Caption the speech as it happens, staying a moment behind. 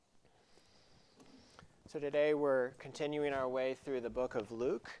So today we're continuing our way through the book of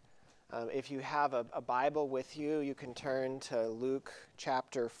Luke. If you have a Bible with you, you can turn to Luke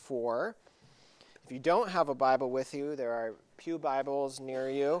chapter 4. If you don't have a Bible with you, there are pew Bibles near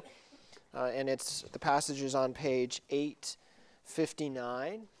you, and the passage is on page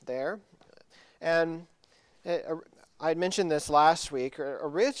 859 there. And I had mentioned this last week.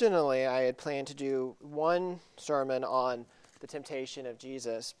 Originally, I had planned to do one sermon on the temptation of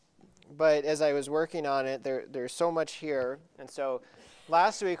Jesus. But as I was working on it, there's so much here. And so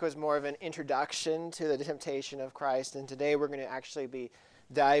last week was more of an introduction to the temptation of Christ. And today we're going to actually be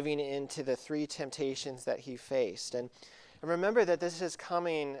diving into the three temptations that he faced. And remember that this is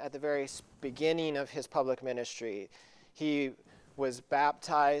coming at the very beginning of his public ministry. He was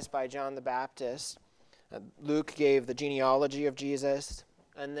baptized by John the Baptist. Luke gave the genealogy of Jesus.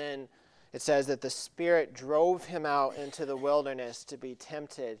 And then it says that the Spirit drove him out into the wilderness to be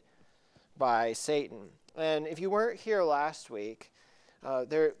tempted by Satan. And if you weren't here last week,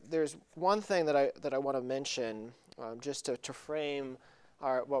 there's one thing that I want to mention just to frame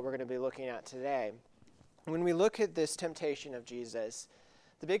what we're going to be looking at today. When we look at this temptation of Jesus,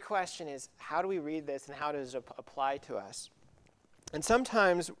 the big question is, how do we read this and how does it apply to us? And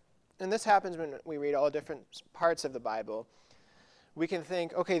sometimes, and this happens when we read all different parts of the Bible, we can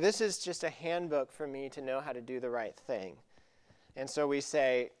think, okay, this is just a handbook for me to know how to do the right thing. And so we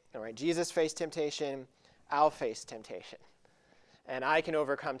say, all right, Jesus faced temptation, I'll face temptation. And I can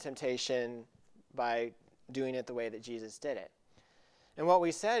overcome temptation by doing it the way that Jesus did it. And what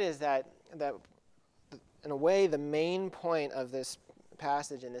we said is that in a way, the main point of this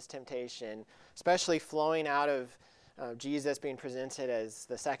passage and this temptation, especially flowing out of Jesus being presented as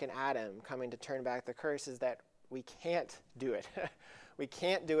the second Adam, coming to turn back the curse, is that we can't do it. We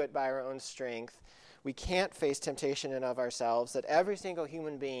can't do it by our own strength. We can't face temptation in of ourselves, that every single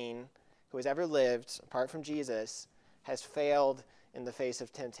human being who has ever lived, apart from Jesus, has failed in the face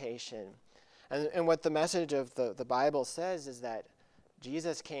of temptation. And what the message of the Bible says is that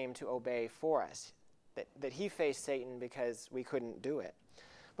Jesus came to obey for us, that he faced Satan because we couldn't do it.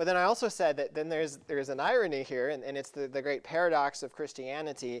 But then I also said that then there's an irony here, and it's the great paradox of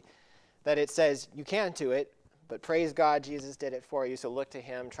Christianity, that it says you can't do it, but praise God, Jesus did it for you, so look to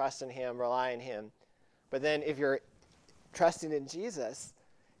him, trust in him, rely on him. But then if you're trusting in Jesus,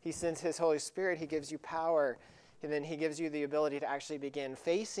 he sends his Holy Spirit, he gives you power, and then he gives you the ability to actually begin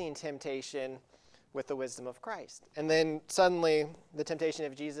facing temptation with the wisdom of Christ. And then suddenly the temptation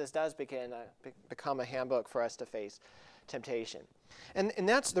of Jesus does become a handbook for us to face temptation. And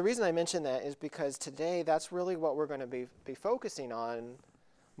that's the reason I mention that is because today that's really what we're going to be focusing on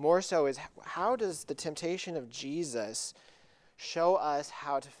more so is how does the temptation of Jesus show us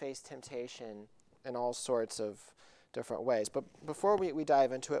how to face temptation in all sorts of different ways. But before we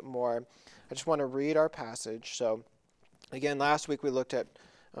dive into it more, I just want to read our passage. So again, last week we looked at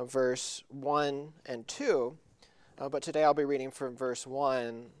verse 1 and 2, but today I'll be reading from verse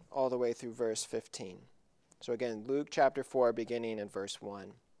 1 all the way through verse 15. So again, Luke chapter 4, beginning in verse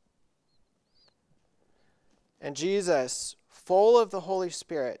 1. And Jesus, full of the Holy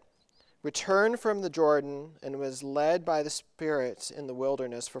Spirit, returned from the Jordan and was led by the Spirit in the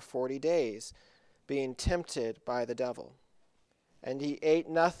wilderness for 40 days, being tempted by the devil. And he ate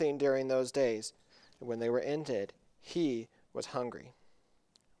nothing during those days, and when they were ended, he was hungry.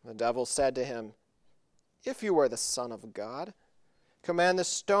 The devil said to him, "If you are the Son of God, command the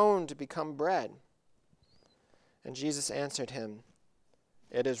stone to become bread." And Jesus answered him,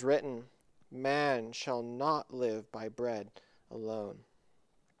 "It is written, man shall not live by bread alone."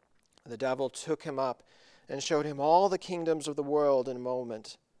 The devil took him up and showed him all the kingdoms of the world in a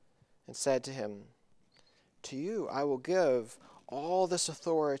moment, and said to him, "To you I will give all this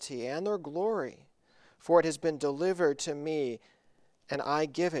authority and their glory, for it has been delivered to me, and I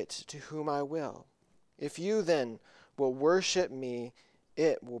give it to whom I will. If you then will worship me,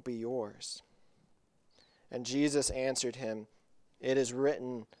 it will be yours." And Jesus answered him, "It is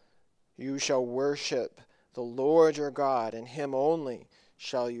written, you shall worship the Lord your God, and him only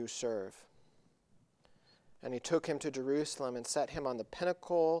shall you serve." And he took him to Jerusalem and set him on the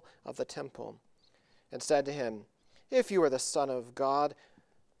pinnacle of the temple, and said to him, "If you are the Son of God,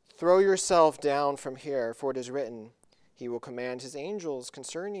 throw yourself down from here, for it is written, he will command his angels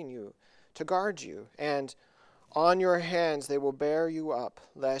concerning you to guard you, and on your hands they will bear you up,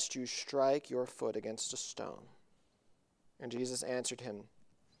 lest you strike your foot against a stone." And Jesus answered him,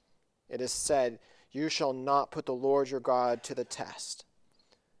 "It is said, you shall not put the Lord your God to the test."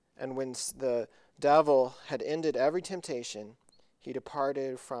 And when the devil had ended every temptation, he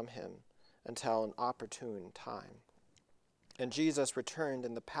departed from him until an opportune time. And Jesus returned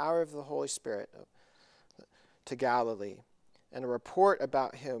in the power of the Holy Spirit to Galilee, and a report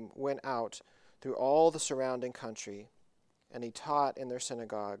about him went out through all the surrounding country, and he taught in their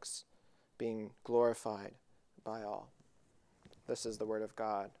synagogues, being glorified by all. This is the word of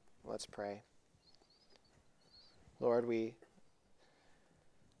God. Let's pray. Lord, we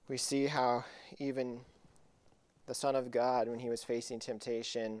see how even the Son of God, when he was facing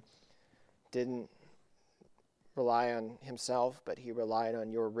temptation, didn't rely on himself, but he relied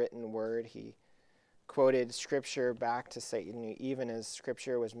on your written word. He quoted Scripture back to Satan, even as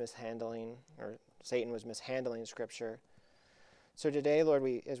Scripture was mishandling, or Satan was mishandling Scripture. So today, Lord,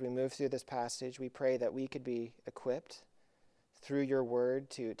 as we move through this passage, we pray that we could be equipped through your word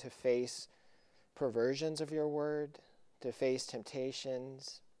to face perversions of your word, to face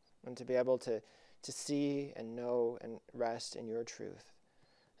temptations, and to be able to see and know and rest in your truth.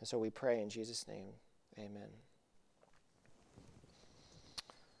 And so we pray in Jesus' name, amen.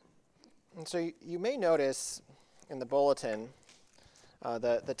 And so you may notice in the bulletin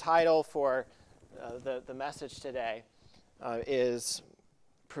the title for the message today is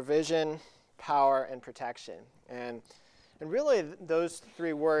Provision, Power, and Protection. And really those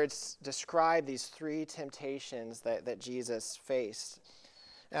three words describe these three temptations that Jesus faced.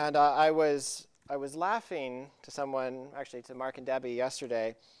 And I was laughing to someone, actually to Mark and Debbie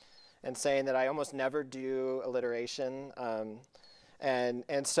yesterday, and saying that I almost never do alliteration.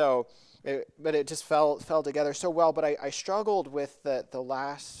 But it just fell together so well. But I struggled with the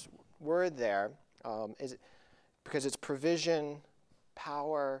last word there, because it's provision,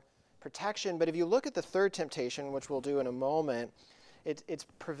 power, protection. But if you look at the third temptation, which we'll do in a moment, it's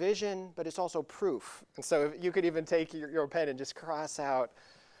provision, but it's also proof. And so you could even take your pen and just cross out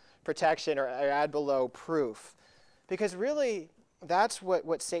protection or add below proof. Because really, that's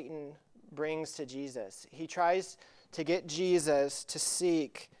what Satan brings to Jesus. He tries to get Jesus to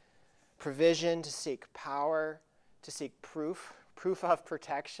seek provision, to seek power, to seek proof of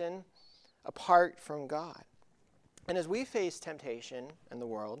protection apart from God. And as we face temptation in the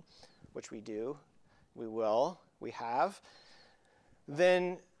world, which we do, we will, we have,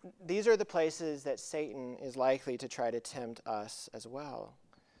 then these are the places that Satan is likely to try to tempt us as well.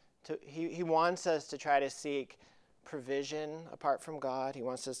 He wants us to try to seek provision apart from God. He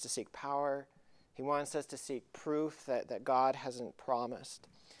wants us to seek power. He wants us to seek proof that God hasn't promised.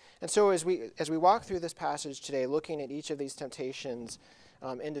 And so as we walk through this passage today, looking at each of these temptations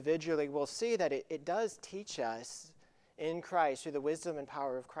individually, we'll see that it does teach us in Christ, through the wisdom and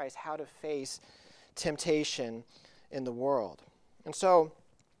power of Christ, how to face temptation in the world. And so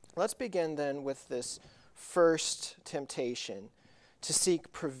let's begin then with this first temptation, to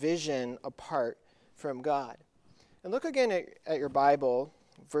seek provision apart from God. And look again at your Bible,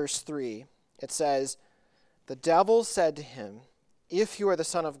 verse 3. It says, "The devil said to him, 'If you are the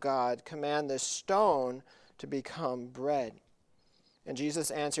Son of God, command this stone to become bread.' And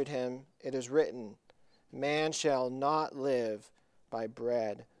Jesus answered him, 'It is written, man shall not live by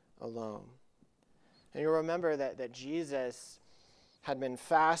bread alone.'" And you'll remember that Jesus had been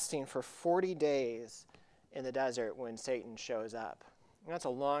fasting for 40 days in the desert when Satan shows up. And that's a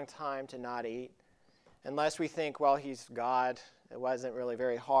long time to not eat. Unless we think, well, he's God, it wasn't really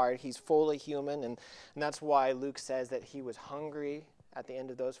very hard. He's fully human, and that's why Luke says that he was hungry at the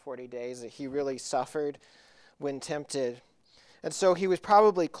end of those 40 days, that he really suffered when tempted. And so he was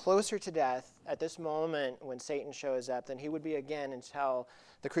probably closer to death at this moment when Satan shows up than he would be again until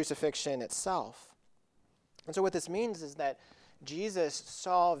the crucifixion itself. And so what this means is that Jesus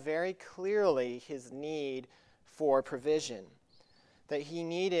saw very clearly his need for provision, that he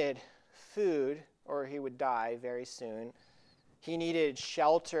needed food or he would die very soon. He needed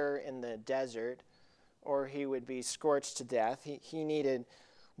shelter in the desert or he would be scorched to death. He needed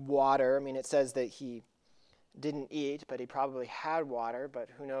water. I mean, it says that he didn't eat, but he probably had water, but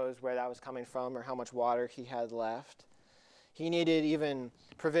who knows where that was coming from or how much water he had left. He needed even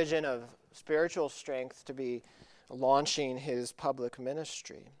provision of spiritual strength to be launching his public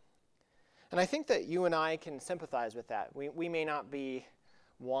ministry. And I think that you and I can sympathize with that. We may not be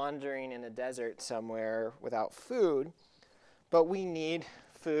wandering in a desert somewhere without food, but we need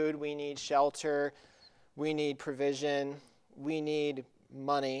food, we need shelter, we need provision, we need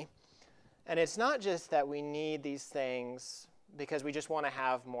money. And it's not just that we need these things because we just want to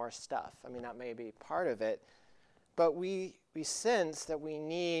have more stuff. I mean, that may be part of it. But we sense that we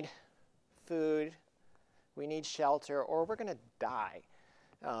need food, we need shelter, or we're going to die.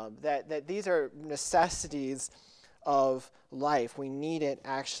 That these are necessities of life. We need it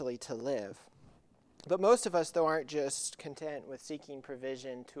actually to live. But most of us, though, aren't just content with seeking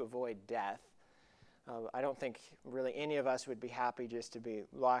provision to avoid death. I don't think really any of us would be happy just to be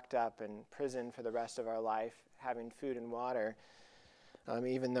locked up in prison for the rest of our life, having food and water,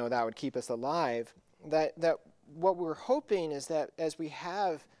 even though that would keep us alive. That what we're hoping is that as we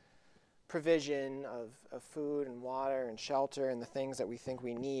have provision of food and water and shelter and the things that we think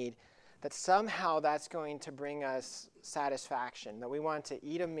we need, that somehow that's going to bring us satisfaction, that we want to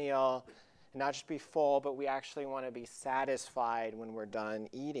eat a meal and not just be full, but we actually want to be satisfied when we're done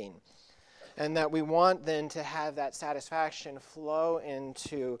eating. And that we want then to have that satisfaction flow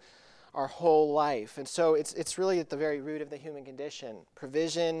into our whole life. And so it's really at the very root of the human condition.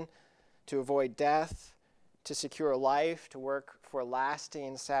 Provision to avoid death, to secure life, to work for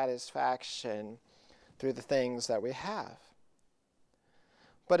lasting satisfaction through the things that we have.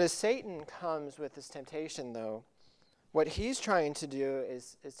 But as Satan comes with this temptation, though, what he's trying to do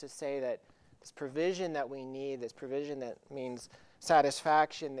is to say that this provision that we need, this provision that means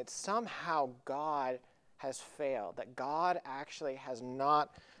satisfaction, that somehow God has failed, that God actually has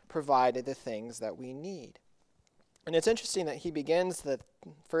not provided the things that we need. And it's interesting that he begins the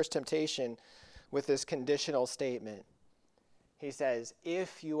first temptation with this conditional statement. He says,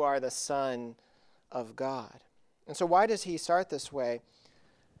 if you are the Son of God. And so why does he start this way?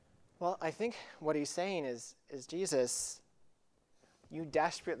 Well, I think what he's saying is Jesus, you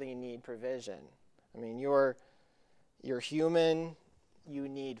desperately need provision. I mean, you're human. You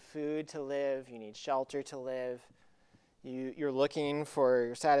need food to live. You need shelter to live. You're looking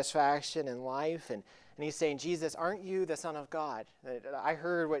for satisfaction in life. And he's saying, Jesus, aren't you the Son of God? I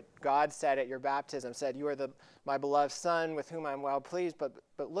heard what God said at your baptism, said, you are my beloved Son with whom I'm well pleased. But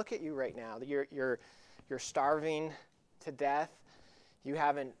look at you right now. You're starving to death. You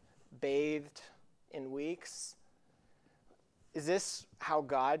haven't bathed in weeks. Is this how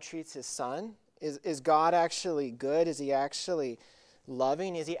God treats his Son? Is God actually good? Is he actually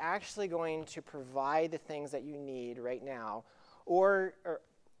loving? Is he actually going to provide the things that you need right now? Or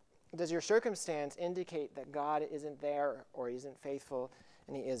does your circumstance indicate that God isn't there, or he isn't faithful,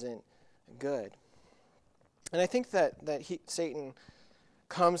 and he isn't good? And I think that Satan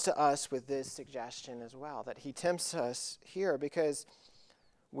comes to us with this suggestion as well, that he tempts us here because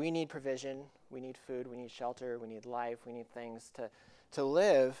we need provision, we need food, we need shelter, we need life, we need things to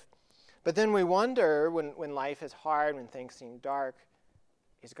live. But then we wonder when life is hard, when things seem dark,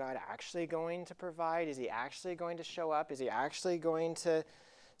 is God actually going to provide? Is he actually going to show up? Is he actually going to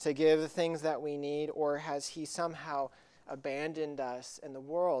give the things that we need? Or has he somehow abandoned us in the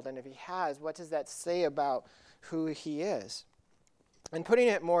world? And if he has, what does that say about who he is? And putting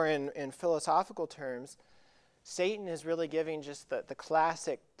it more in philosophical terms, Satan is really giving just the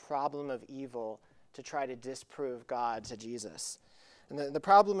classic problem of evil to try to disprove God to Jesus. And the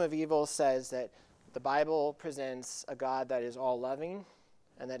problem of evil says that the Bible presents a God that is all-loving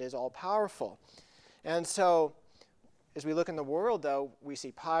and that is all-powerful. And so as we look in the world, though, we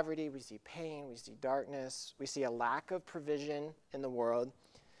see poverty, we see pain, we see darkness, we see a lack of provision in the world.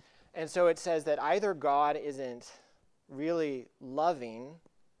 And so it says that either God isn't really loving,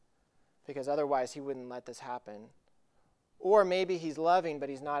 because otherwise he wouldn't let this happen. Or maybe he's loving, but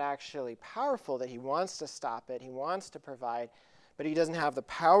he's not actually powerful, that he wants to stop it, he wants to provide, but he doesn't have the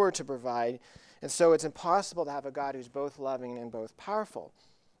power to provide. And so it's impossible to have a God who's both loving and both powerful.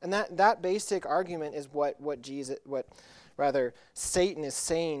 And that basic argument is what Satan is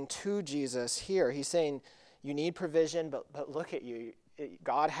saying to Jesus here. He's saying, you need provision, but look at you.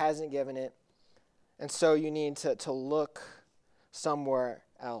 God hasn't given it. And so you need to look somewhere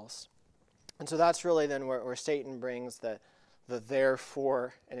else. And so that's really then where Satan brings the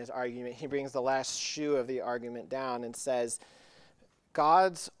therefore in his argument. He brings the last shoe of the argument down and says,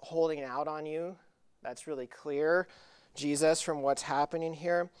 God's holding out on you. That's really clear, Jesus, from what's happening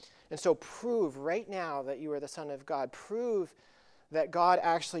here. And so prove right now that you are the Son of God. Prove that God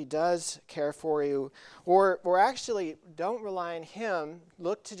actually does care for you. Or actually, don't rely on him.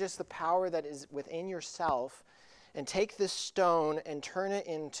 Look to just the power that is within yourself and take this stone and turn it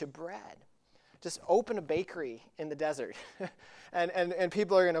into bread. Just open a bakery in the desert. and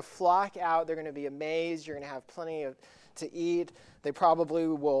people are going to flock out. They're going to be amazed. You're going to have plenty to eat. They probably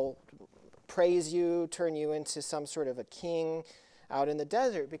will praise you, turn you into some sort of a king out in the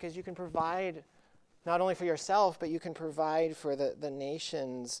desert, because you can provide not only for yourself, but you can provide for the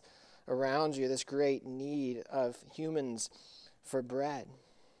nations around you, this great need of humans for bread.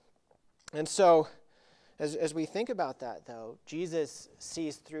 And so as we think about that, though, Jesus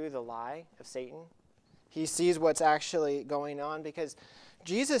sees through the lie of Satan. He sees what's actually going on, because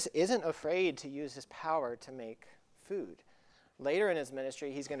Jesus isn't afraid to use his power to make food. Later in his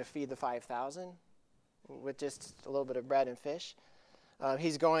ministry, he's going to feed the 5,000 with just a little bit of bread and fish.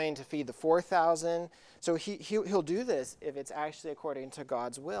 He's going to feed the 4,000. So he'll do this if it's actually according to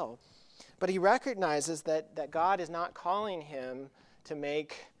God's will. But he recognizes that God is not calling him to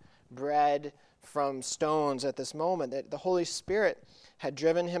make bread from stones at this moment, that the Holy Spirit had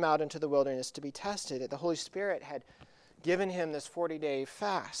driven him out into the wilderness to be tested, that the Holy Spirit had given him this 40-day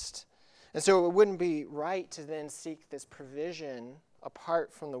fast. And so it wouldn't be right to then seek this provision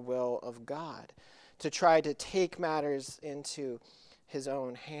apart from the will of God, to try to take matters into his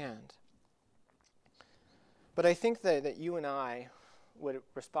own hand. But I think that you and I would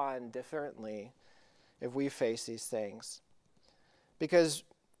respond differently if we face these things. Because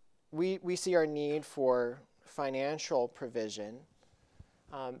we see our need for financial provision,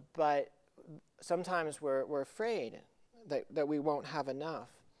 but sometimes we're afraid that we won't have enough.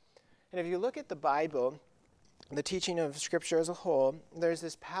 And if you look at the Bible, the teaching of Scripture as a whole, there's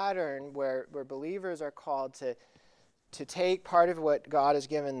this pattern where believers are called to take part of what God has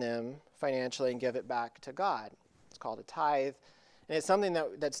given them financially and give it back to God. It's called a tithe. And it's something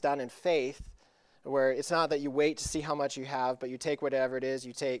that's done in faith, where it's not that you wait to see how much you have, but you take whatever it is,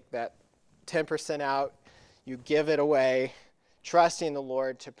 you take that 10% out, you give it away, trusting the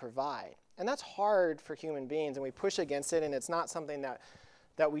Lord to provide. And that's hard for human beings, and we push against it, and it's not something that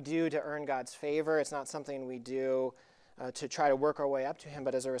we do to earn God's favor. It's not something we do to try to work our way up to him,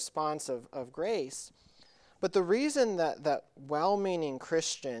 but as a response of grace. But the reason that well-meaning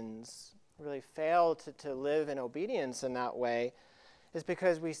Christians really fail to live in obedience in that way is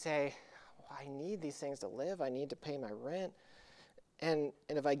because we say, well, I need these things to live. I need to pay my rent. And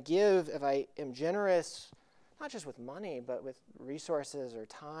if I am generous, not just with money, but with resources or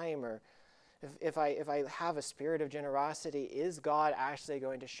time, or if I have a spirit of generosity, is God actually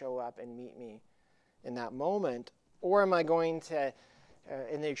going to show up and meet me in that moment? Or am I going to,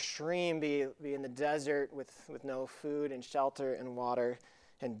 in the extreme, be in the desert with no food and shelter and water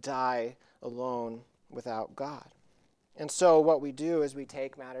and die alone without God? And so what we do is we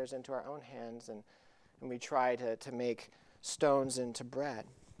take matters into our own hands and we try to make stones into bread.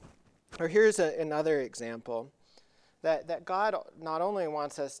 Or here's another example. That God not only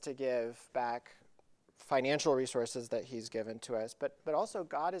wants us to give back financial resources that he's given to us, but also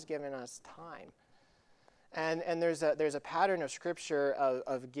God has given us time. And there's a pattern of Scripture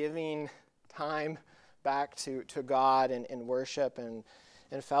of giving time back to God in worship and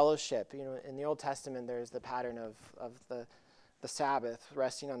fellowship. You know, in the Old Testament, there's the pattern of the Sabbath,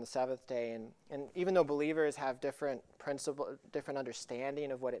 resting on the seventh day. And even though believers have different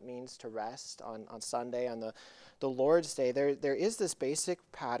understanding of what it means to rest on Sunday, on the Lord's Day, there is this basic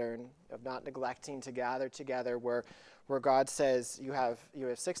pattern of not neglecting to gather together where God says you have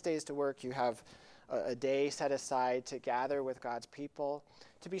 6 days to work, you have a day set aside to gather with God's people,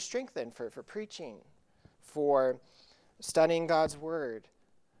 to be strengthened for preaching, for studying God's Word,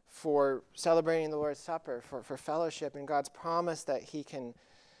 for celebrating the Lord's Supper, for fellowship, and God's promise that he can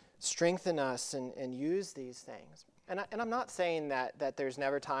strengthen us and use these things. And I'm not saying that there's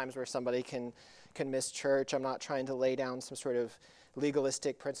never times where somebody can miss church. I'm not trying to lay down some sort of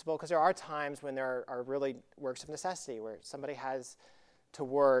legalistic principle, because there are times when there are really works of necessity, where somebody has to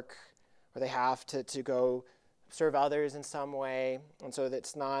work, or they have to go serve others in some way, and so they're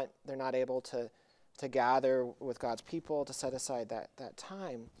not able to gather with God's people, to set aside that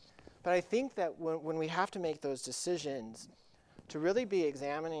time. But I think that when we have to make those decisions, to really be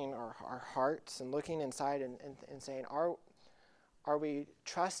examining our hearts and looking inside and saying, are we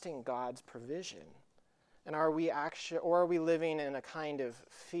trusting God's provision? And are we living in a kind of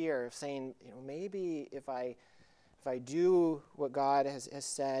fear of saying, maybe if I do what God has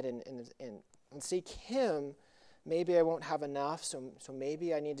said and seek him, maybe I won't have enough, so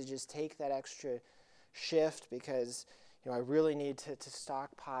maybe I need to just take that extra shift because I really need to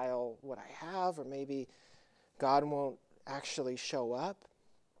stockpile what I have, or maybe God won't actually show up.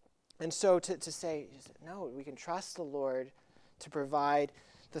 And so to say, no, we can trust the Lord to provide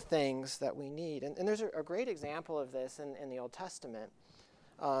the things that we need. And there's a great example of this in the Old Testament.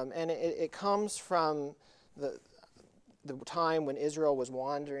 And it comes from the time when Israel was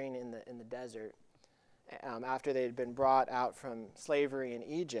wandering in the desert after they had been brought out from slavery in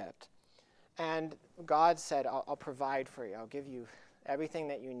Egypt. And God said, I'll provide for you. I'll give you everything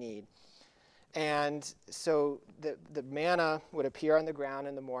that you need. And so the manna would appear on the ground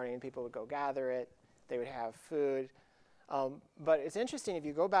in the morning. People would go gather it. They would have food. But it's interesting, if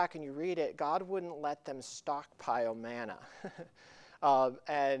you go back and you read it, God wouldn't let them stockpile manna.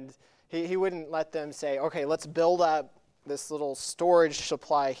 And he wouldn't let them say, okay, let's build up this little storage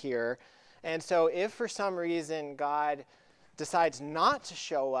supply here. And so if for some reason God decides not to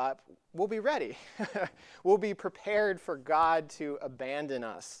show up, we'll be ready. We'll be prepared for God to abandon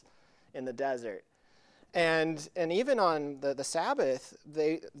us in the desert. And even on the Sabbath,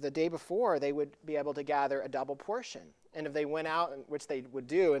 the day before, they would be able to gather a double portion. And if they went out, which they would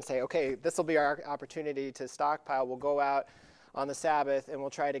do, and say, okay, this will be our opportunity to stockpile, we'll go out on the Sabbath and we'll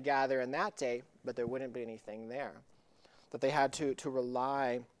try to gather in that day, but there wouldn't be anything there. That they had to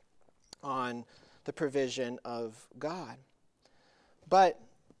rely on the provision of God. But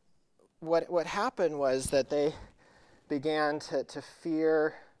what happened was that they began to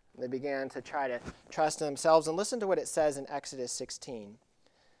fear. They began to try to trust themselves. And listen to what it says in Exodus 16.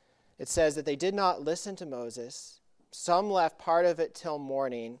 It says that they did not listen to Moses. Some left part of it till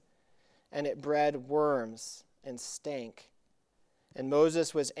morning, and it bred worms and stank. And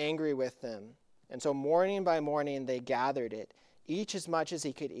Moses was angry with them. And so morning by morning they gathered it, each as much as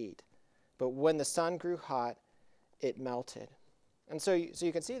he could eat. But when the sun grew hot, it melted. And so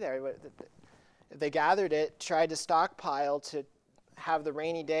you can see there, they gathered it, tried to stockpile to have the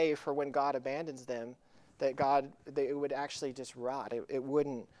rainy day for when God abandons them, it would actually just rot. It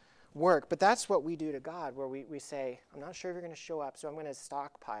wouldn't work. But that's what we do to God, where we say, I'm not sure if you're going to show up, so I'm going to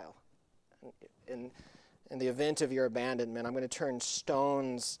stockpile. In the event of your abandonment, I'm going to turn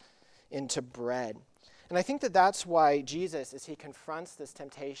stones into bread. And I think that that's why Jesus, as he confronts this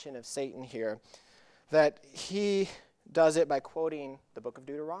temptation of Satan here, that he does it by quoting the book of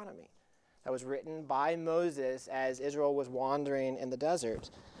Deuteronomy that was written by Moses as Israel was wandering in the desert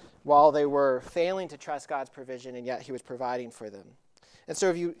while they were failing to trust God's provision, and yet he was providing for them. And so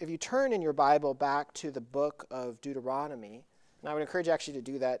if you turn in your Bible back to the book of Deuteronomy, and I would encourage you actually to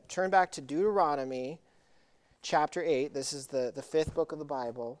do that, turn back to Deuteronomy chapter 8. This is the fifth book of the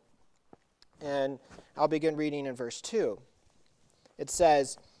Bible. And I'll begin reading in verse 2. It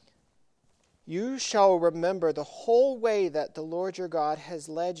says, "You shall remember the whole way that the Lord your God has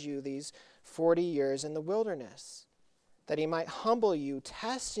led you these 40 years in the wilderness, that he might humble you,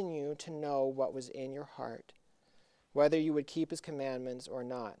 testing you to know what was in your heart, whether you would keep his commandments or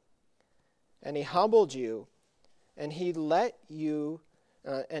not. And he humbled you, and he let you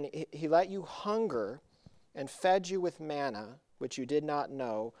hunger, and fed you with manna, which you did not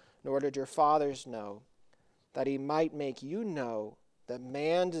know, nor did your fathers know, that he might make you know that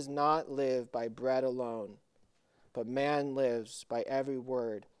man does not live by bread alone, but man lives by every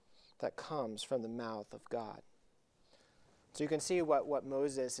word that comes from the mouth of God." So you can see what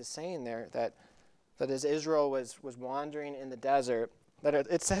Moses is saying there, that as Israel was wandering in the desert, that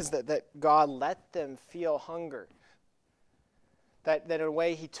it says that God let them feel hunger. That in a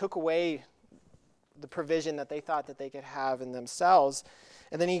way he took away the provision that they thought that they could have in themselves.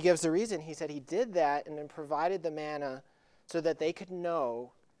 And then he gives the reason. He said he did that and then provided the manna so that they could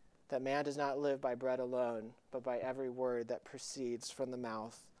know that man does not live by bread alone, but by every word that proceeds from the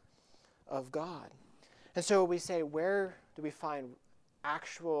mouth of God. And so we say, where do we find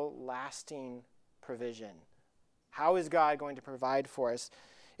actual lasting provision? How is God going to provide for us?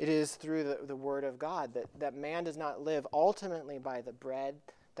 It is through the word of God, that man does not live ultimately by the bread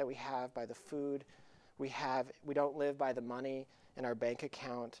that we have, by the food we have. We don't live by the money in our bank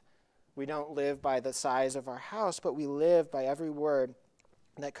account. We don't live by the size of our house, but we live by every word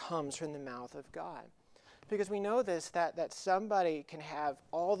that comes from the mouth of God. Because we know this, that somebody can have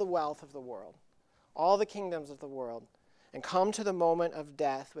all the wealth of the world, all the kingdoms of the world, and come to the moment of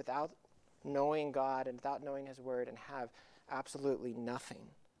death without knowing God and without knowing his word and have absolutely nothing.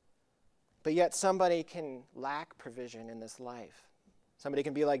 But yet somebody can lack provision in this life. Somebody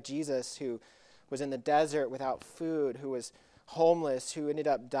can be like Jesus, who was in the desert without food, who was homeless, who ended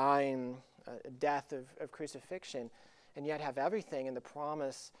up dying a death of crucifixion, and yet have everything in the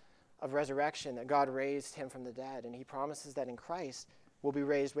promise of resurrection, that God raised him from the dead. And he promises that in Christ we'll be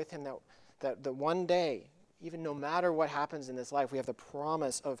raised with him, that one day, even no matter what happens in this life, we have the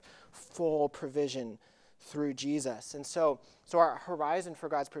promise of full provision through Jesus. And so our horizon for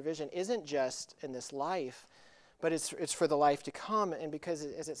God's provision isn't just in this life, but it's for the life to come. And because,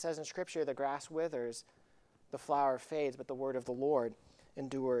 as it says in Scripture, the grass withers, the flower fades, but the word of the Lord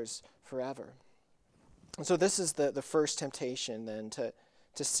endures forever. And so this is the first temptation then, to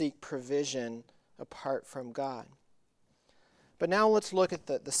seek provision apart from God. But now let's look at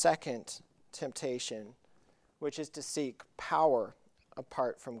the second temptation, which is to seek power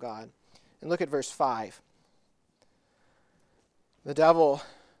apart from God. And look at verse 5. The devil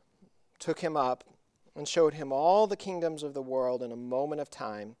took him up and showed him all the kingdoms of the world in a moment of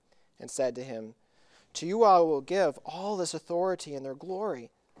time, and said to him, "To you I will give all this authority and their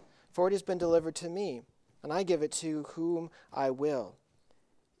glory, for it has been delivered to me, and I give it to whom I will.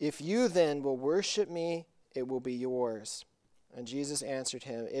 If you then will worship me, it will be yours." And Jesus answered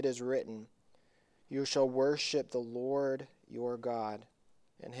him, "It is written, you shall worship the Lord your God,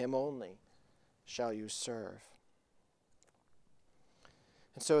 and him only shall you serve."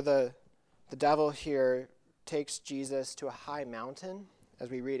 And so the devil here takes Jesus to a high mountain, as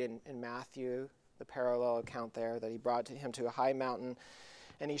we read in Matthew, the parallel account there, that he brought him to a high mountain,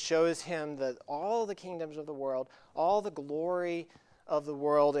 and he shows him that all the kingdoms of the world, all the glory of the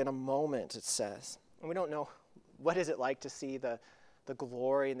world in a moment, it says. And we don't know, what is it like to see the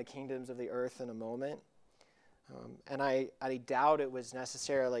glory and the kingdoms of the earth in a moment? And I doubt it was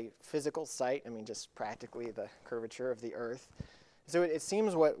necessarily physical sight, just practically the curvature of the earth. So it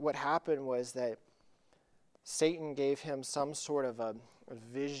seems what happened was that Satan gave him some sort of a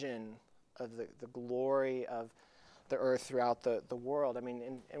vision of the glory of the earth throughout the world.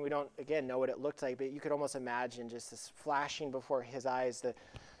 And we don't, again, know what it looked like, but you could almost imagine just this flashing before his eyes,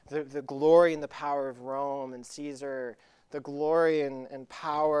 the glory and the power of Rome and Caesar, the glory and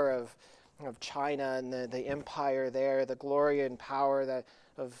power of China and the empire there, the glory and power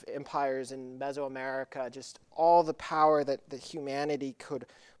of empires in Mesoamerica, just all the power that humanity could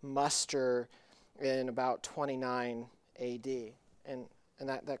muster in about 29 AD. And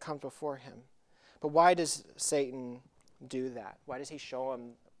that comes before him. But why does Satan do that? Why does he show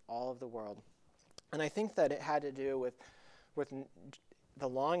him all of the world? And I think that it had to do with the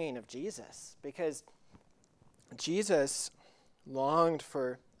longing of Jesus, because Jesus longed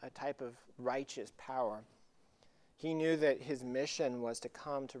for a type of righteous power. He knew that his mission was to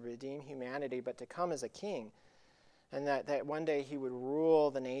come to redeem humanity, but to come as a king, and that one day he would rule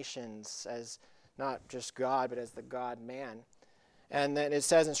the nations as not just God, but as the God-man. And then it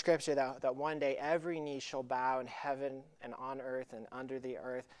says in Scripture that one day every knee shall bow in heaven and on earth and under the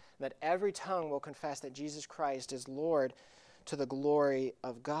earth, and that every tongue will confess that Jesus Christ is Lord, to the glory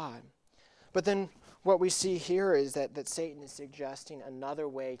of God. But then what we see here is that Satan is suggesting another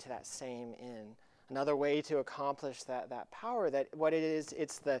way to that same end, another way to accomplish that power. That what it is,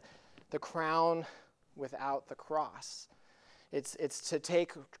 it's the crown without the cross. It's to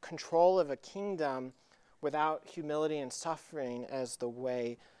take control of a kingdom without humility and suffering as the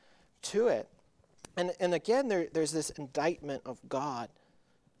way to it. And again, there's this indictment of God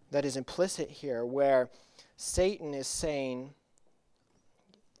that is implicit here, where Satan is saying,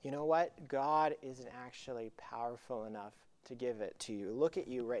 you know what? God isn't actually powerful enough to give it to you. Look at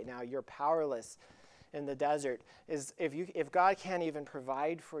you right now. You're powerless in the desert. If God can't even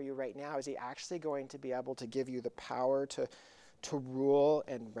provide for you right now, is he actually going to be able to give you the power to rule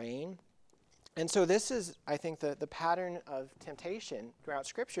and reign? And so this is, I think, the pattern of temptation throughout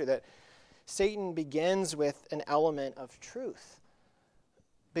Scripture, that Satan begins with an element of truth.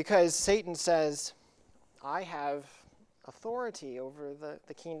 Because Satan says, I have authority over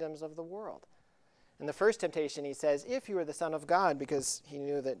the kingdoms of the world. In the first temptation, he says, if you are the Son of God, because he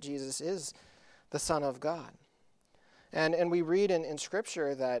knew that Jesus is the Son of God. And we read in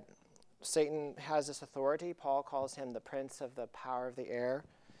Scripture that Satan has this authority. Paul calls him the prince of the power of the air.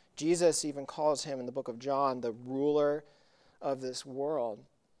 Jesus even calls him in the book of John the ruler of this world.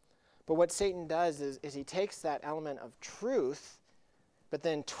 But what Satan does is he takes that element of truth, but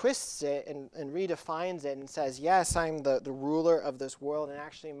then twists it and redefines it and says, yes, I'm the ruler of this world, and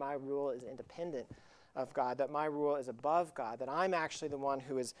actually my rule is independent of God, that my rule is above God, that I'm actually the one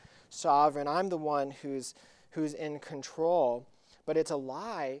who is sovereign, I'm the one who's in control. But it's a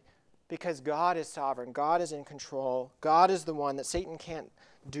lie, because God is sovereign, God is in control, God is the one, that Satan can't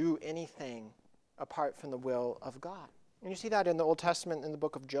do anything apart from the will of God. And you see that in the Old Testament in the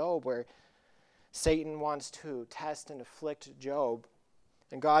book of Job, where Satan wants to test and afflict Job,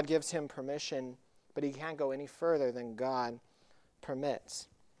 and God gives him permission, but he can't go any further than God permits.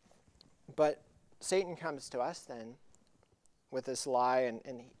 But Satan comes to us then with this lie,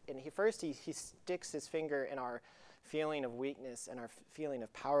 and he sticks his finger in our feeling of weakness and our feeling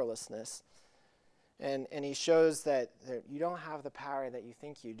of powerlessness. And he shows that you don't have the power that you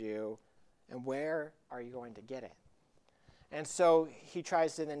think you do, and where are you going to get it? And so he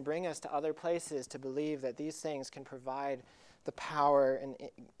tries to then bring us to other places to believe that these things can provide the power and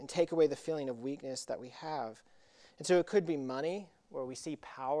take away the feeling of weakness that we have. And so it could be money, where we see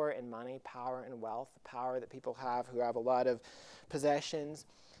power in money, power in wealth, the power that people have who have a lot of possessions.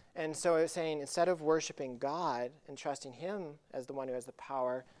 And so it's saying, instead of worshiping God and trusting him as the one who has the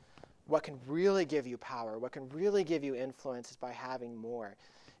power, what can really give you power, what can really give you influence, is by having more.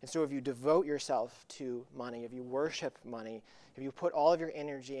 And so if you devote yourself to money, if you worship money, if you put all of your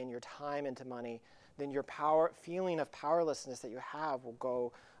energy and your time into money, then your feeling of powerlessness that you have will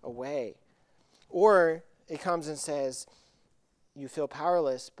go away. Or it comes and says, you feel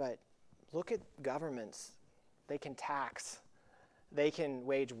powerless, but look at governments. They can tax they can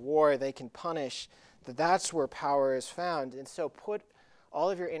wage war, they can punish, that's where power is found. And so put all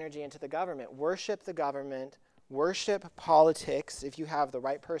of your energy into the government. Worship the government. Worship politics. If you have the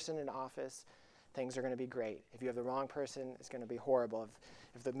right person in office, things are going to be great. If you have the wrong person, it's going to be horrible.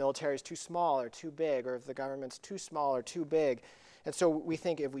 If the military is too small or too big, or if the government's too small or too big. And so we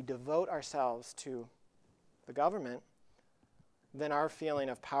think if we devote ourselves to the government, then our feeling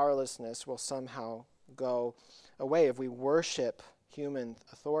of powerlessness will somehow go away. If we worship human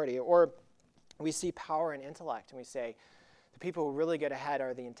authority, or we see power in intellect and we say, the people who really get ahead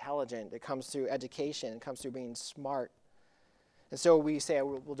are the intelligent. It comes through education. It comes through being smart. And so we say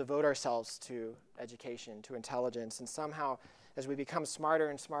we'll devote ourselves to education, to intelligence, and somehow as we become smarter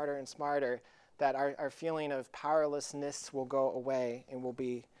and smarter and smarter, that our feeling of powerlessness will go away and will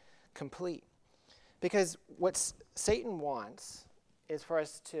be complete. Because what Satan wants is for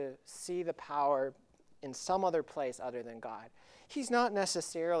us to see the power in some other place other than God. He's not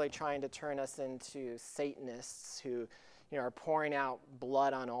necessarily trying to turn us into Satanists who are pouring out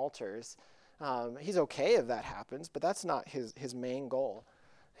blood on altars. He's okay if that happens, but that's not his main goal.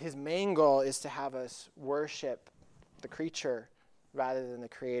 His main goal is to have us worship the creature rather than the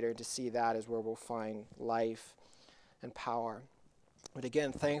Creator, to see that as where we'll find life and power. But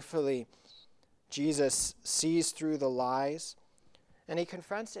again, thankfully, Jesus sees through the lies, and he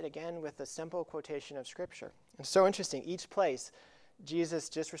confronts it again with a simple quotation of Scripture. It's so interesting. Each place, Jesus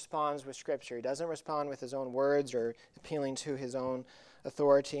just responds with Scripture. He doesn't respond with his own words or appealing to his own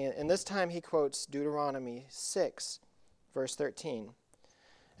authority. And this time he quotes Deuteronomy 6, verse 13.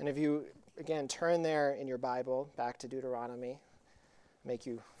 And if you, again, turn there in your Bible, back to Deuteronomy, make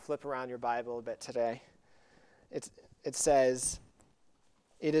you flip around your Bible a bit today. It says,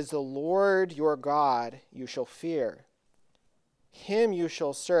 "It is the Lord your God you shall fear. Him you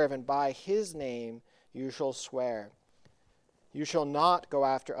shall serve, and by his name you shall swear. You shall not go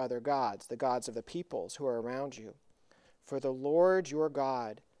after other gods, the gods of the peoples who are around you. For the Lord your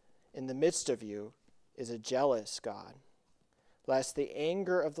God in the midst of you is a jealous God. Lest the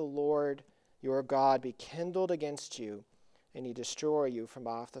anger of the Lord your God be kindled against you, and he destroy you from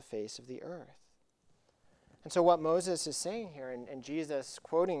off the face of the earth." And so what Moses is saying here, and Jesus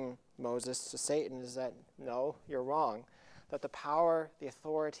quoting Moses to Satan, is that, no, you're wrong. That the power, the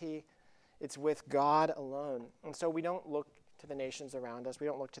authority, it's with God alone. And so we don't look to the nations around us. We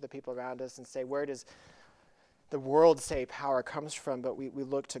don't look to the people around us and say, where does the world say power comes from? But we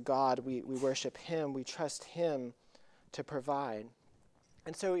look to God. We worship him. We trust him to provide.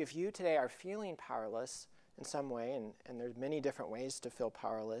 And so if you today are feeling powerless in some way, and there's many different ways to feel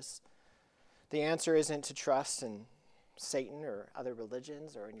powerless, the answer isn't to trust in Satan or other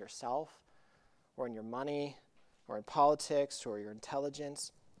religions or in yourself or in your money or in politics or your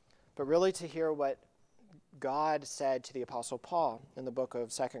intelligence, but really to hear what God said to the Apostle Paul in the book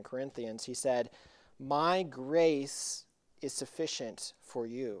of 2 Corinthians. He said, "My grace is sufficient for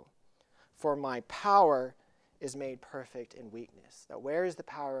you, for my power is made perfect in weakness." That where is the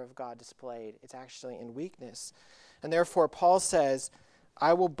power of God displayed? It's actually in weakness. And therefore Paul says,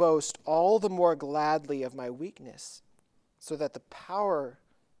 "I will boast all the more gladly of my weakness, so that the power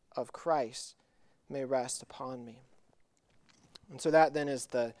of Christ may rest upon me." And so that then is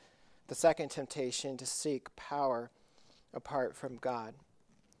the second temptation, to seek power apart from God.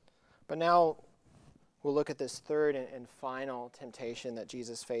 But now we'll look at this third and final temptation that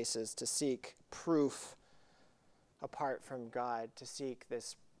Jesus faces, to seek proof apart from God, to seek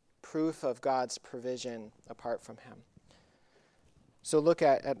this proof of God's provision apart from him. So look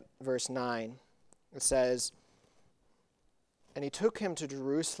at verse 9. It says, "And he took him to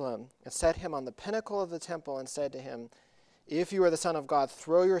Jerusalem and set him on the pinnacle of the temple and said to him, 'If you are the Son of God,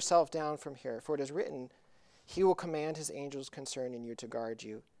 throw yourself down from here. For it is written, he will command his angels concerning you to guard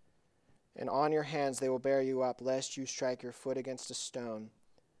you. And on your hands they will bear you up, lest you strike your foot against a stone.'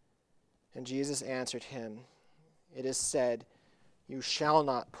 And Jesus answered him, 'It is said, you shall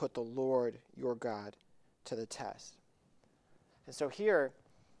not put the Lord your God to the test.'" And so here,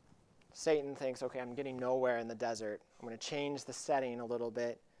 Satan thinks, okay, I'm getting nowhere in the desert. I'm going to change the setting a little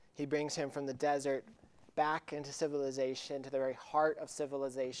bit. He brings him from the desert back into civilization, to the very heart of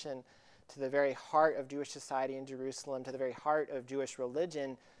civilization, to the very heart of Jewish society in Jerusalem, to the very heart of Jewish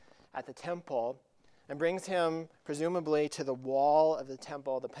religion at the temple, and brings him presumably to the wall of the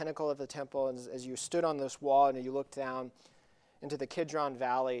temple, the pinnacle of the temple. And as you stood on this wall and you look down into the Kidron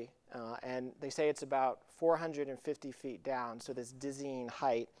Valley, and they say it's about 450 feet down, so this dizzying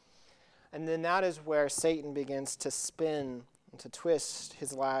height. And then that is where Satan begins to spin and to twist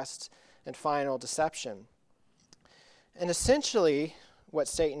his last and final deception. And essentially, what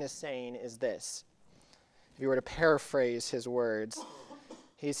Satan is saying is this. if you were to paraphrase his words,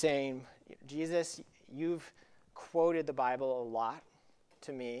 he's saying, Jesus, you've quoted the Bible a lot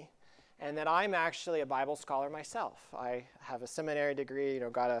to me, and that I'm actually a Bible scholar myself. I have a seminary degree,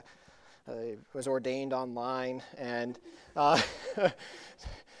 was ordained online, and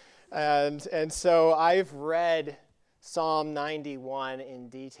and so I've read Psalm 91 in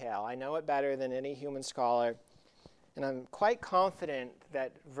detail. I know it better than any human scholar, and I'm quite confident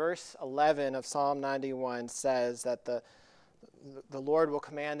that verse 11 of Psalm 91 says that the Lord will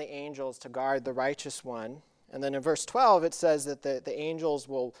command the angels to guard the righteous one. And then in verse 12 it says that the angels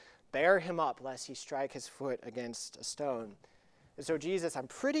will bear him up lest he strike his foot against a stone. And so Jesus, I'm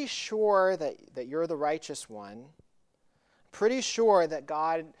pretty sure that you're the righteous one. Pretty sure that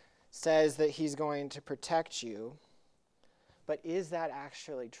God says that he's going to protect you. But is that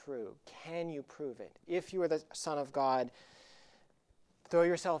actually true? Can you prove it? If you are the Son of God, throw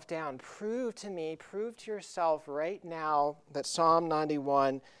yourself down. Prove to me, prove to yourself right now that Psalm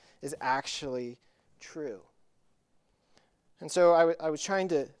 91 is actually true. And so I was trying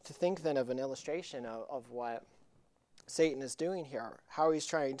to think then of an illustration of what Satan is doing here, how he's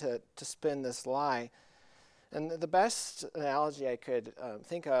trying to spin this lie. And the best analogy I could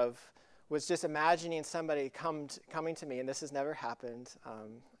think of was just imagining somebody coming to me, and this has never happened,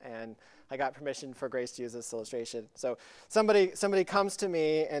 and I got permission for Grace to use this illustration. So somebody comes to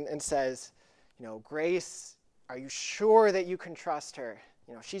me and says, Grace, are you sure that you can trust her?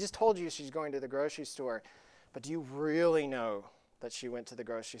 She just told you she's going to the grocery store, but do you really know that she went to the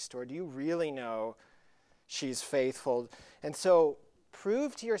grocery store? Do you really know she's faithful? And so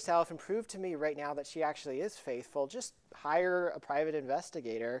prove to yourself and prove to me right now that she actually is faithful. Just hire a private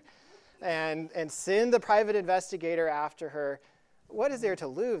investigator and send the private investigator after her. What is there to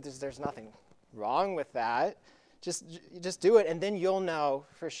lose? There's nothing wrong with that. Just do it, and then you'll know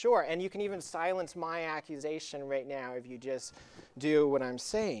for sure. And you can even silence my accusation right now if you just do what I'm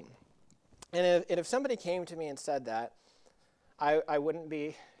saying. And if somebody came to me and said that, I wouldn't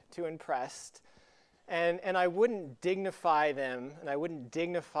be too impressed. And I wouldn't dignify them, and I wouldn't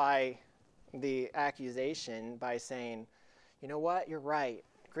dignify the accusation by saying, you know what, you're right.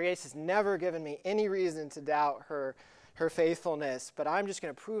 Grace has never given me any reason to doubt her faithfulness, but I'm just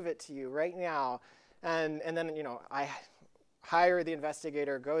going to prove it to you right now. And then, I hire the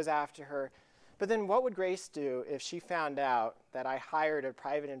investigator, goes after her. But then what would Grace do if she found out that I hired a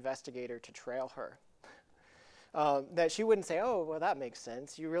private investigator to trail her? That she wouldn't say, oh, well, that makes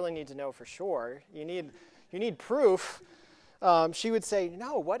sense. You really need to know for sure. You need proof. She would say,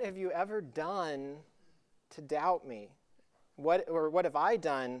 no, what have you ever done to doubt me? What have I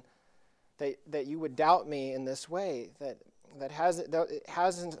done that you would doubt me in this way?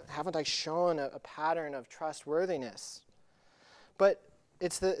 Haven't I shown a pattern of trustworthiness? But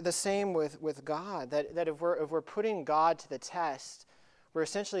it's the same with God, that if we're putting God to the test, we're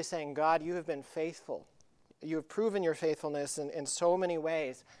essentially saying, God, you have been faithful. You have proven your faithfulness in so many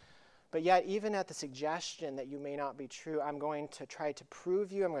ways. But yet, even at the suggestion that you may not be true, I'm going to try to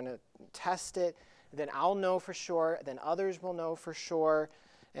prove you. I'm going to test it. Then I'll know for sure. Then others will know for sure.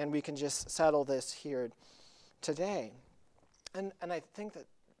 And we can just settle this here today. And I think that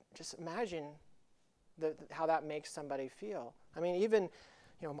just imagine how that makes somebody feel. I mean, even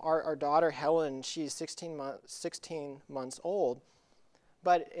our daughter Helen, she's 16 months old.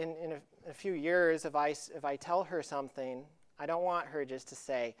 But in a few years, if I tell her something, I don't want her just to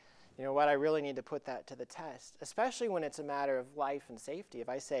say, you know what, I really need to put that to the test, especially when it's a matter of life and safety. If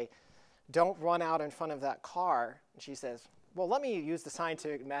I say, don't run out in front of that car, and she says, well, let me use the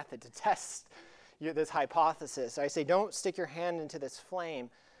scientific method to test this hypothesis. I say, don't stick your hand into this flame.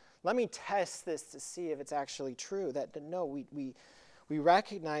 Let me test this to see if it's actually true. No, we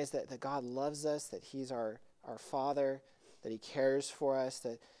recognize that God loves us, that he's our Father, that he cares for us,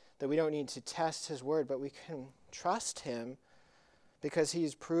 that we don't need to test his word, but we can trust him because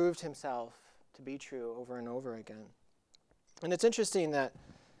he's proved himself to be true over and over again. And it's interesting that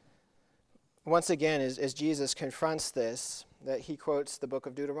once again, as Jesus confronts this, that he quotes the book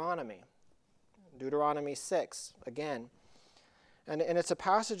of Deuteronomy 6, again. And it's a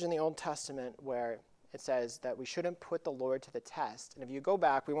passage in the Old Testament where it says that we shouldn't put the Lord to the test. And if you go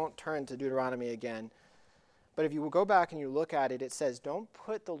back, we won't turn to Deuteronomy again, but if you will go back and you look at it, it says, don't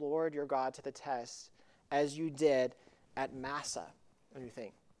put the Lord your God to the test as you did at Massah. And you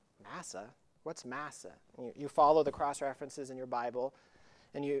think, Massah? What's Massah? You follow the cross-references in your Bible,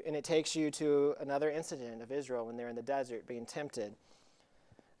 and it takes you to another incident of Israel when they're in the desert being tempted.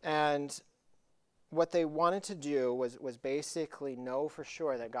 And what they wanted to do was basically know for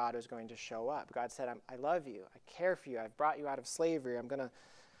sure that God was going to show up. God said, I love you. I care for you. I've brought you out of slavery. I'm going to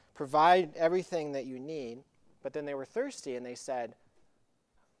provide everything that you need. But then they were thirsty and they said,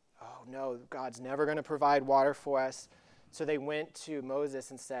 oh no, God's never going to provide water for us. So they went to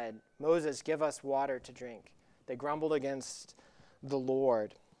Moses and said, Moses, give us water to drink. They grumbled against the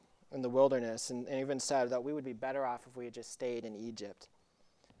Lord in the wilderness and even said that we would be better off if we had just stayed in Egypt.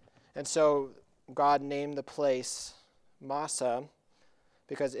 And so God named the place Massah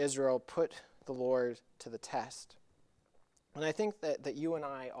because Israel put the Lord to the test. And I think that you and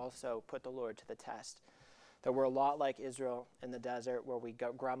I also put the Lord to the test. That we're a lot like Israel in the desert where we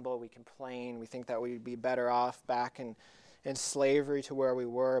grumble, we complain, we think that we'd be better off back in slavery to where we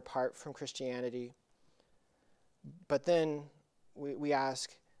were apart from Christianity. But then we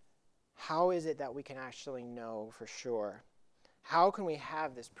ask, how is it that we can actually know for sure? How can we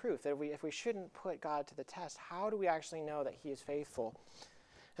have this proof that if we shouldn't put God to the test, how do we actually know that he is faithful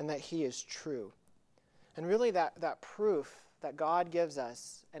and that he is true? And really that proof that God gives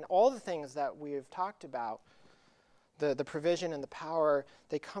us and all the things that we've talked about, the provision and the power,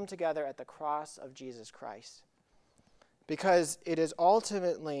 they come together at the cross of Jesus Christ. Because it is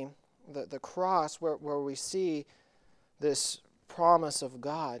ultimately the cross where we see this promise of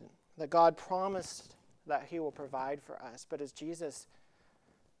God, that God promised that he will provide for us. But as Jesus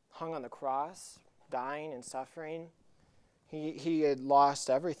hung on the cross, dying and suffering, he had lost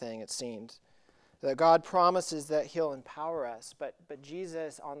everything, it seemed. That God promises that he'll empower us, but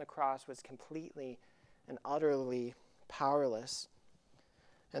Jesus on the cross was completely and utterly powerless.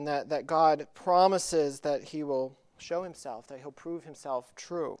 And that God promises that he will show himself, that he'll prove himself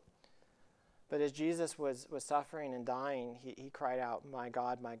true. But as Jesus was suffering and dying, he cried out, my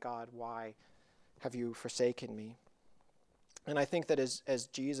God, why have you forsaken me? And I think that as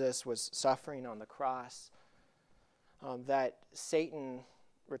Jesus was suffering on the cross, that Satan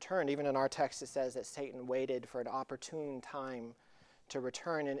returned. Even in our text it says that Satan waited for an opportune time to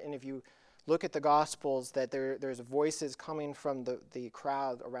return. And if you look at the Gospels, that there's voices coming from the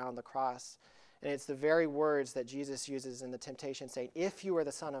crowd around the cross. And it's the very words that Jesus uses in the temptation saying, if you are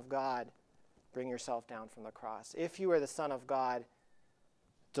the Son of God, bring yourself down from the cross. If you are the Son of God,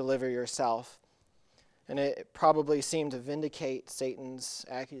 deliver yourself. And it probably seemed to vindicate Satan's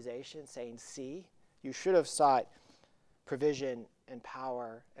accusation, saying, see, you should have sought provision and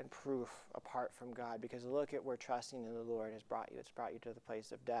power and proof apart from God, because look at where trusting in the Lord has brought you. It's brought you to the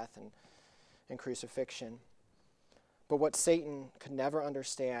place of death and crucifixion. But what Satan could never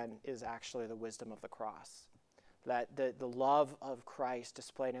understand is actually the wisdom of the cross. That the love of Christ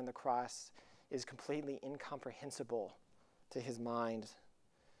displayed in the cross is completely incomprehensible to his mind.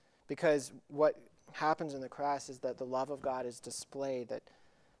 Because what happens in the cross is that the love of God is displayed,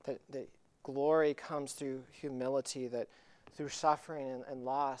 that glory comes through humility, that through suffering and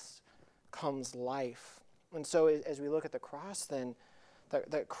loss comes life. And so as we look at the cross then,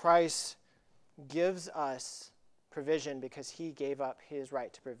 that Christ gives us provision because he gave up his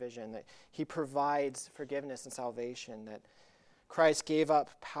right to provision, that he provides forgiveness and salvation, that Christ gave up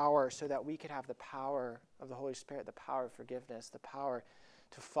power so that we could have the power of the Holy Spirit, the power of forgiveness, the power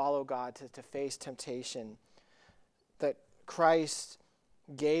to follow God, to face temptation, that Christ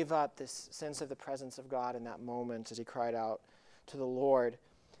gave up this sense of the presence of God in that moment as he cried out to the Lord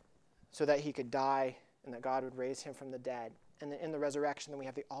so that he could die and that God would raise him from the dead. And in the resurrection, then we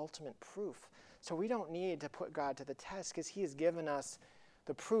have the ultimate proof. So we don't need to put God to the test because he has given us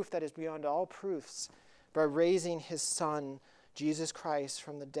the proof that is beyond all proofs by raising his Son, Jesus Christ,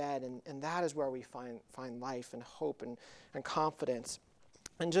 from the dead. And that is where we find life and hope and confidence.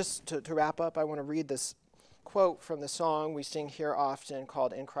 And just to wrap up, I want to read this quote from the song we sing here often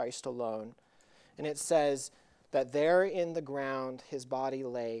called In Christ Alone. And it says that there in the ground his body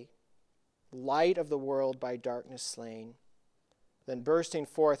lay, light of the world by darkness slain. Then bursting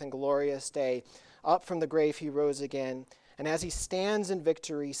forth in glorious day, up from the grave he rose again. And as he stands in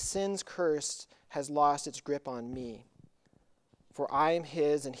victory, sin's curse has lost its grip on me. For I am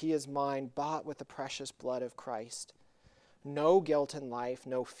his and he is mine, bought with the precious blood of Christ. No guilt in life,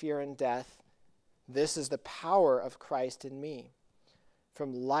 no fear in death. This is the power of Christ in me.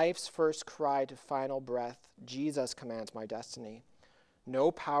 From life's first cry to final breath, Jesus commands my destiny. No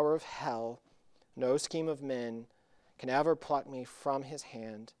power of hell, no scheme of men can ever pluck me from his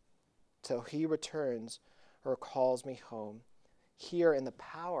hand till he returns or calls me home. Here in the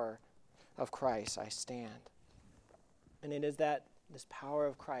power of Christ I stand. And it is this power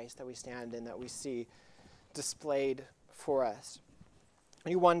of Christ that we stand in, that we see displayed for us.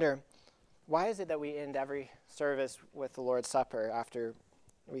 And you wonder, why is it that we end every service with the Lord's Supper after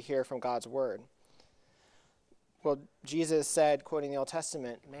we hear from God's word? Well, Jesus said, quoting the Old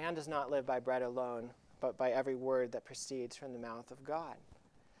Testament, man does not live by bread alone, but by every word that proceeds from the mouth of God.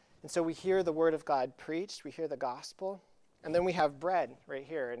 And so we hear the word of God preached, we hear the gospel, and then we have bread right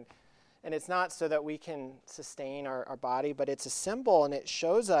here. And it's not so that we can sustain our body, but it's a symbol, and it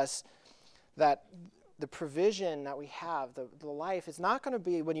shows us that the provision that we have, the life, is not going to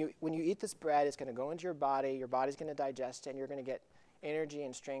be, when you eat this bread, it's going to go into your body's going to digest it, and you're going to get energy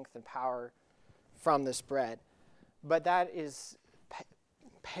and strength and power from this bread. But that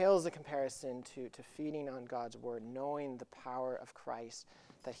pales the comparison to feeding on God's word, knowing the power of Christ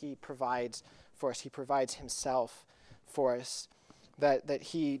that he provides for us. He provides himself for us, that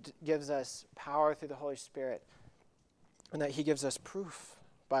he gives us power through the Holy Spirit, and that he gives us proof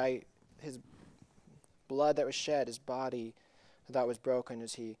by his blood that was shed, his body that was broken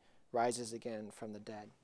as he rises again from the dead.